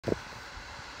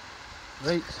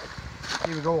Right,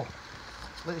 here we go.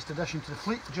 Latest addition to the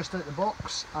fleet, just out the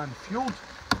box and fueled,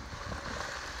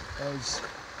 is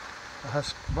the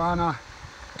Husqvarna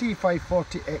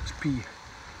T540XP.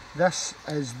 This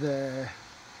is the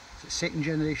second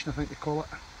generation, I think they call it.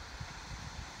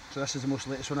 So this is the most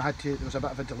latest one. There was a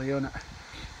bit of a delay on it,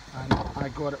 and I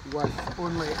got it with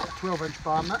only a 12-inch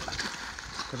bar in it,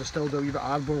 because I still do a wee bit of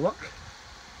arbor work.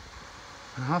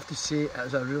 And I have to say, it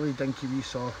is a really dinky wee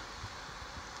saw.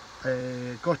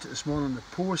 Got it this morning on the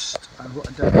post, and what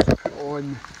I did was put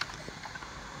on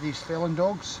these felon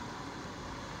dogs.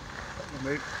 Put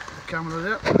them out the camera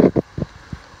there.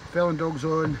 Felon dogs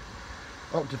on,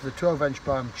 up to the 12-inch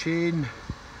bar and chain.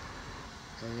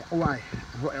 Oh aye,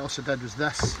 and what else I did was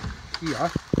this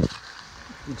here. You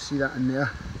can see that in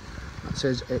there. That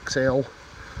says XL.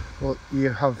 Well, you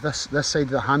have this side of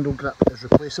the handle grip is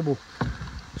replaceable.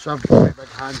 So I've got quite big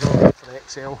handle for the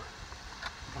XL.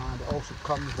 And it also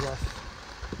comes with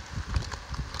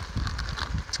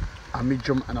a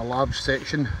medium and a large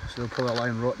section, so they'll probably lie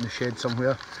and rot in the shed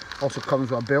somewhere. Also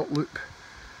comes with a belt loop,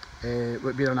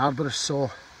 with being an arborist saw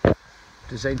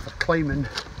designed for climbing.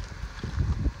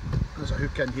 There's a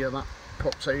hook in here that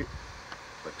pops out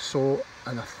like so,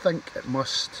 and I think it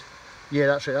must, yeah,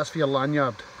 that's right, that's for your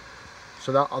lanyard.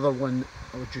 So that other one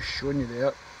I was just showing you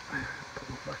there, put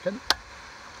it back in.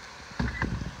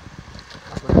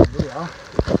 That one there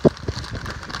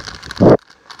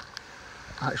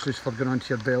actually is for going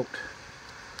onto your belt,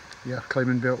 your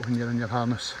climbing belt when you're in your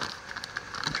harness,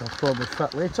 which I'll probably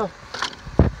fit later.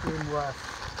 Came with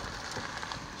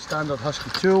standard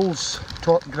Husky tools,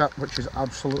 torque grip, which is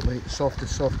absolutely soft as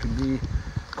soft can be,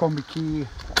 combi key,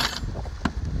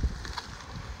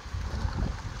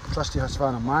 trusty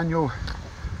Husqvarna manual,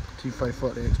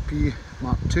 T540XP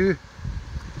Mk2,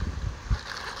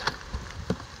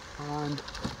 and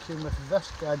it came with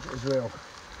this gadget as well.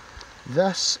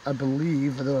 This, I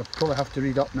believe, though I probably have to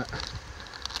read up on it,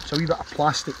 it's a wee bit of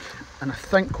plastic, and I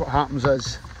think what happens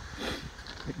is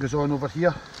it goes on over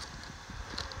here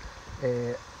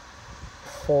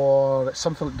for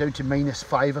something like down to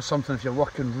 -5 or something. If you're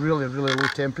working really low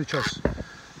temperatures,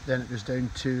 then it goes down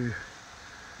to,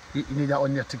 you need that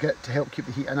on there to help keep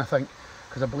the heat in, I think,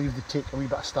 because I believe they take a wee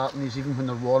bit of starting these even when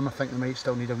they're warm. I think they might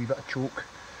still need a wee bit of choke.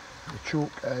 The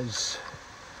choke is,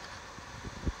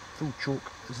 full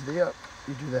choke is there.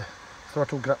 You do the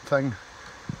throttle grip thing,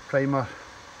 primer,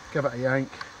 give it a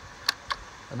yank,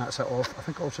 and that's it off. I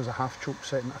think it also has a half choke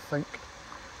setting, I think.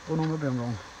 Oh no, maybe I'm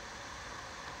wrong.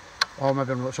 Oh,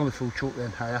 maybe I'm wrong, it's only full choke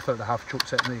then. Aye, I thought the half choke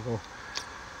setting, there you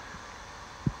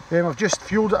go. I've just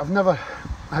fueled it, I've never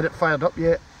had it fired up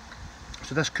yet,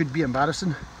 so this could be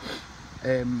embarrassing.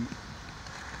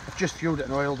 I've just fueled it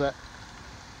and oiled it,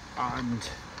 and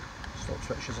stop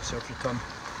switch is a self-return,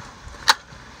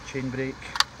 chain brake,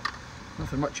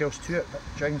 nothing much else to it, but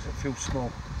jings, it feels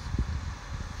small.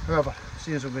 However,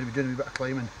 seeing as I'm going to be doing a wee bit of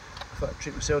climbing, I thought I'd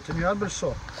treat myself to a new arborist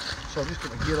saw. So I'll just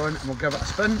get my gear on and we'll give it a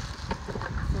spin.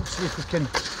 Let's see if we can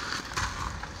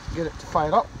get it to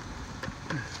fire up.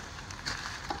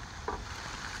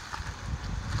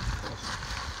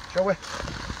 Shall we?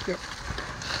 Yep.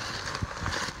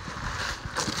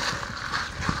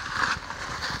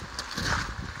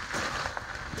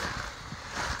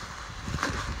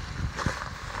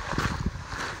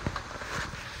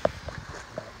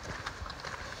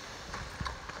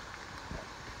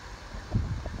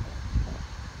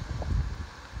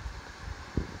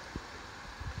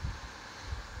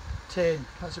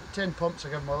 That's about 10 pumps I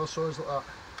give my other saws like that.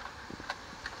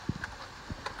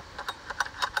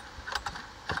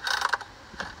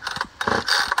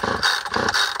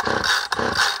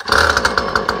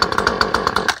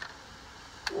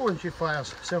 Oh, and she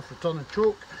fires self-returning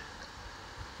choke.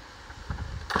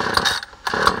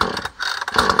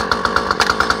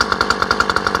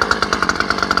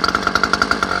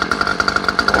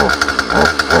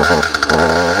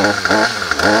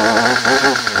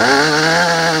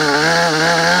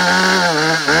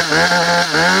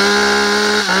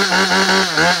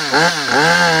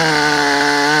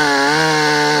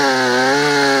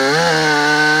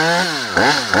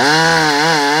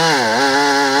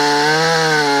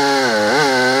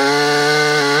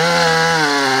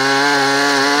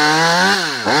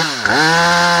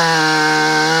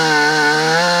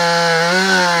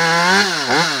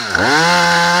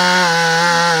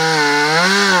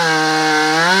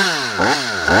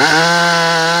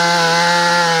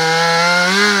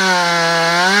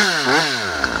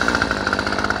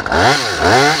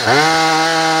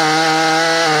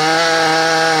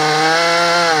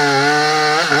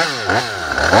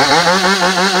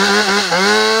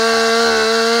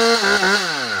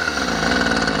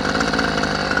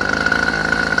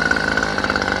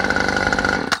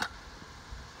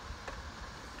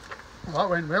 that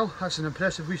went well. That's an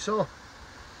impressive wee saw.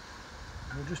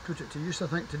 I'll just put it to use I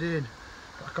think today and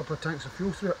put a couple of tanks of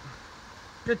fuel through it.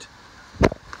 Good.